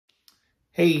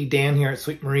Hey, Dan here at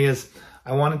Sweet Maria's.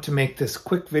 I wanted to make this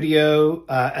quick video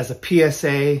as a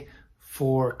PSA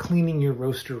for cleaning your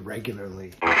roaster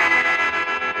regularly.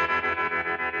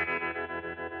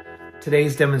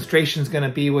 Today's demonstration is going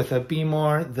to be with a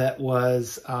Behmor that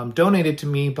was donated to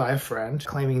me by a friend,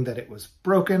 claiming that it was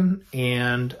broken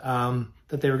and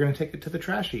that they were going to take it to the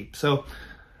trash heap. So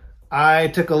I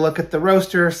took a look at the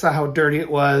roaster, saw how dirty it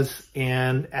was,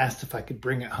 and asked if I could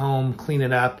bring it home, clean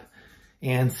it up,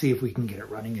 and see if we can get it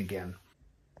running again.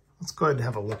 Let's go ahead and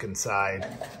have a look inside.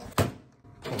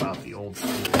 Pull out the old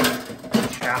school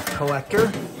chaff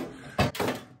collector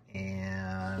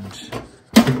and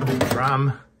the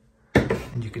drum.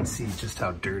 And you can see just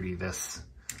how dirty this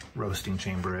roasting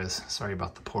chamber is. Sorry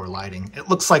about the poor lighting. It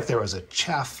looks like there was a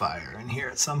chaff fire in here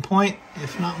at some point,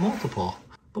 if not multiple.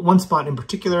 But one spot in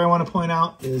particular I want to point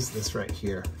out is this right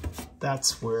here.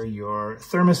 That's where your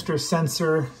thermistor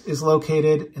sensor is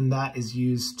located, and that is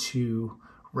used to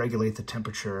regulate the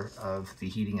temperature of the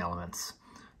heating elements.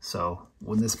 So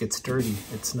when this gets dirty,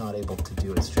 it's not able to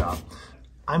do its job.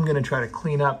 I'm going to try to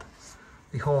clean up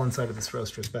the whole inside of this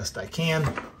roaster as best I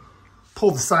can.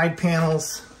 Pull the side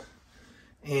panels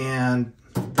and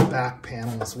the back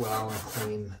panel as well, and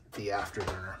clean the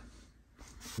afterburner.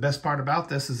 The best part about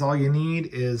this is all you need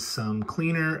is some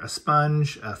cleaner, a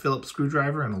sponge, a Phillips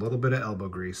screwdriver, and a little bit of elbow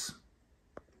grease.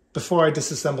 Before I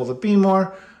disassemble the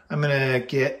Behmor, I'm gonna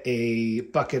get a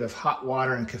bucket of hot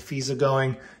water and Kafiza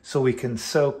going so we can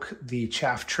soak the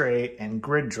chaff tray and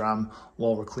grid drum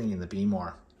while we're cleaning the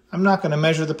Behmor. I'm not gonna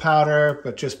measure the powder,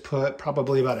 but just put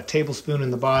probably about a tablespoon in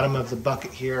the bottom of the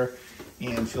bucket here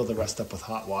and fill the rest up with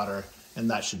hot water, and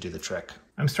that should do the trick.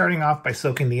 I'm starting off by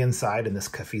soaking the inside in this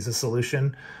Kafiza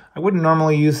solution. I wouldn't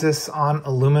normally use this on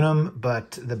aluminum,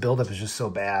 but the buildup is just so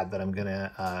bad that I'm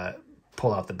gonna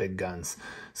pull out the big guns.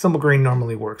 Simple green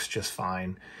normally works just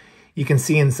fine. You can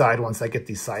see inside once I get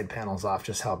these side panels off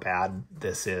just how bad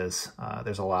this is.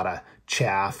 There's a lot of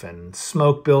chaff and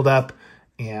smoke buildup,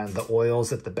 and the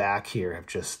oils at the back here have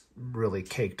just really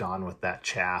caked on with that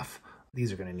chaff.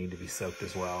 These are gonna need to be soaked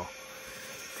as well.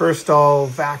 First, I'll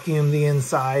vacuum the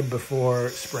inside before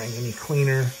spraying any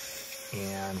cleaner,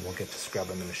 and we'll get to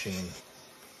scrubbing the machine.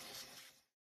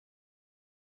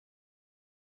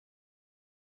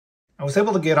 I was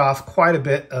able to get off quite a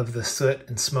bit of the soot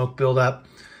and smoke buildup,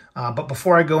 but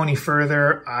before I go any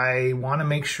further, I want to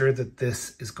make sure that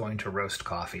this is going to roast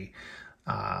coffee.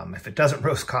 If it doesn't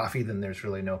roast coffee, then there's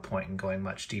really no point in going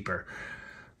much deeper.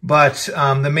 But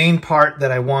the main part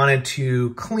that I wanted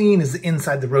to clean is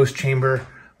inside the roast chamber.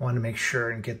 I want to make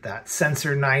sure and get that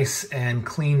sensor nice and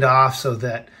cleaned off so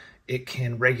that it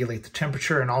can regulate the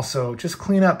temperature, and also just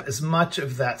clean up as much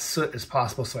of that soot as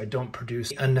possible so I don't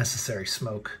produce unnecessary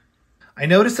smoke. I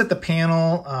noticed that the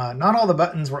panel, not all the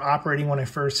buttons were operating when I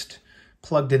first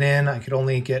plugged it in. I could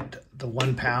only get the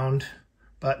 1 pound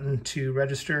button to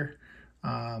register.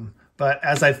 But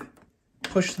as I've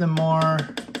pushed them more,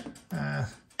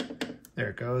 there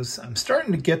it goes. I'm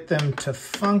starting to get them to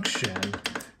function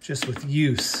just with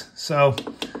use. So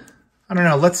I don't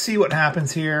know, let's see what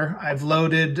happens here. I've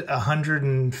loaded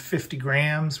 150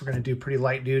 grams. We're gonna do pretty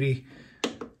light duty,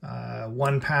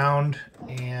 1 pound,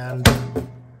 and I'm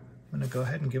gonna go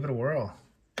ahead and give it a whirl.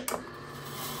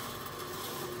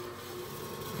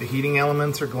 The heating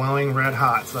elements are glowing red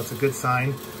hot, so that's a good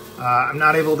sign. I'm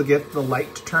not able to get the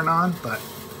light to turn on, but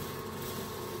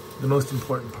the most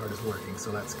important part is working, so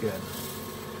that's good.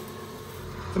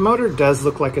 The motor does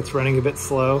look like it's running a bit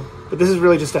slow, but this is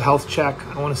really just a health check.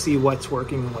 I want to see what's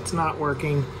working and what's not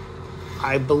working.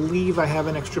 I believe I have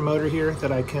an extra motor here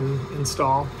that I can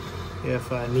install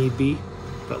if need be,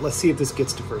 but let's see if this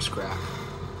gets to first crack.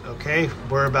 Okay,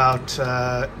 we're about,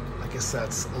 I guess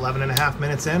that's 11 and a half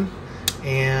minutes in,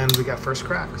 and we got first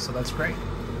crack, so that's great.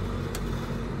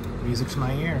 Music to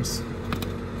my ears.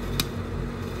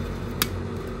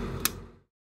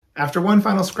 After one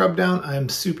final scrub down, I'm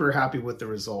super happy with the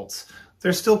results.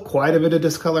 There's still quite a bit of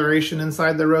discoloration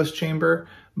inside the roast chamber,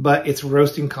 but it's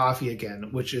roasting coffee again,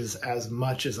 which is as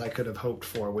much as I could have hoped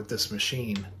for with this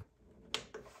machine.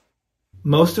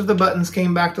 Most of the buttons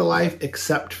came back to life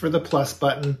except for the plus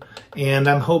button, and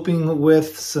I'm hoping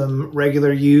with some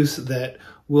regular use that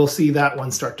we'll see that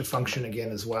one start to function again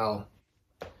as well.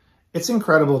 It's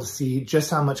incredible to see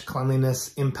just how much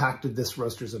cleanliness impacted this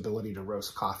roaster's ability to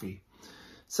roast coffee.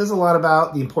 It says a lot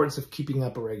about the importance of keeping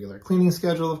up a regular cleaning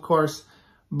schedule, of course,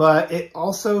 but it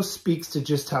also speaks to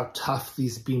just how tough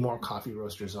these Behmor coffee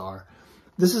roasters are.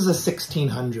 This is a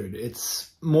 1600.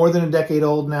 It's more than a decade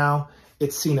old now.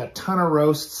 It's seen a ton of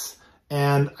roasts,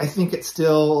 and I think it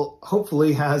still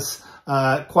hopefully has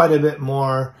quite a bit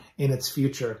more in its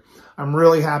future. I'm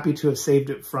really happy to have saved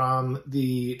it from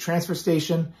the transfer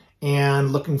station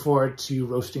and looking forward to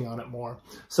roasting on it more.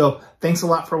 So thanks a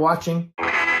lot for watching.